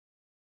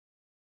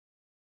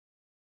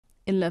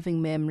in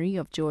loving memory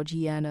of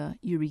Georgiana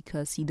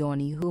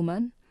Sidonie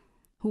Herman,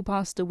 who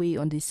passed away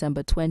on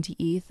December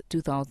 28th,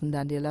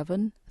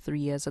 2011, 3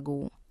 years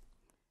ago.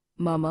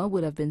 Mama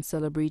would have been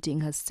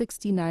celebrating her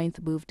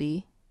 69th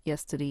birthday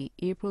yesterday,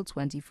 April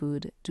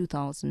 23rd,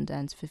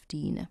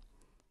 2015.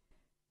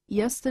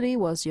 Yesterday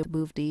was your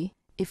birthday.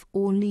 If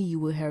only you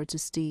were here to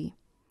stay,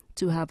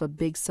 to have a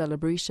big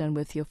celebration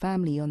with your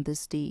family on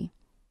this day.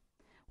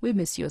 We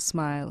miss your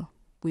smile.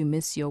 We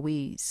miss your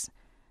ways.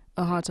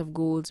 A heart of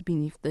gold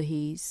beneath the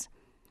haze.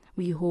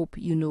 We hope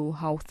you know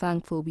how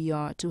thankful we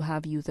are to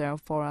have you there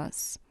for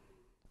us,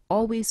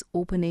 always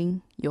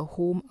opening your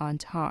home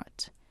and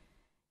heart.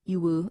 You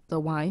were the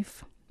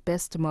wife,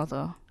 best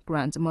mother,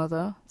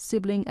 grandmother,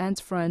 sibling and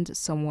friend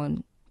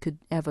someone could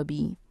ever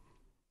be.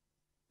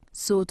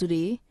 So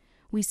today,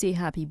 we say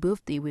happy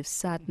birthday with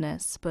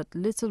sadness but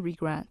little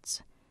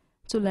regret,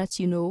 to let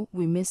you know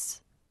we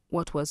miss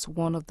what was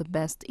one of the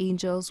best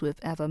angels we've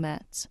ever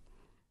met.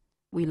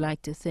 We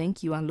like to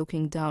think you are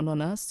looking down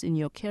on us in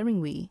your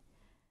caring way,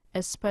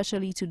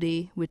 especially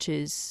today, which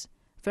is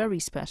very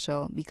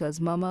special because,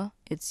 Mama,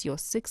 it's your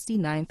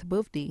 69th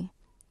birthday.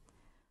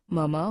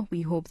 Mama,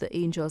 we hope the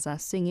angels are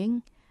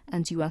singing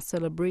and you are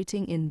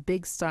celebrating in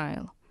big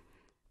style.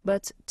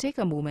 But take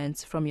a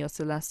moment from your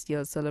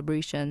celestial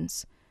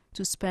celebrations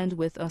to spend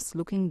with us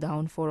looking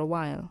down for a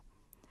while.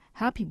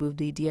 Happy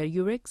birthday, dear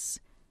Urix,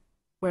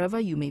 wherever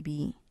you may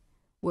be.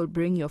 We'll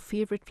bring your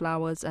favorite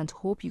flowers and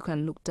hope you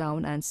can look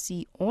down and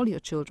see all your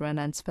children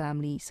and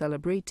family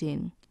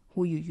celebrating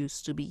who you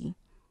used to be.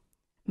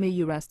 May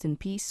you rest in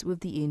peace with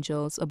the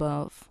angels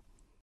above.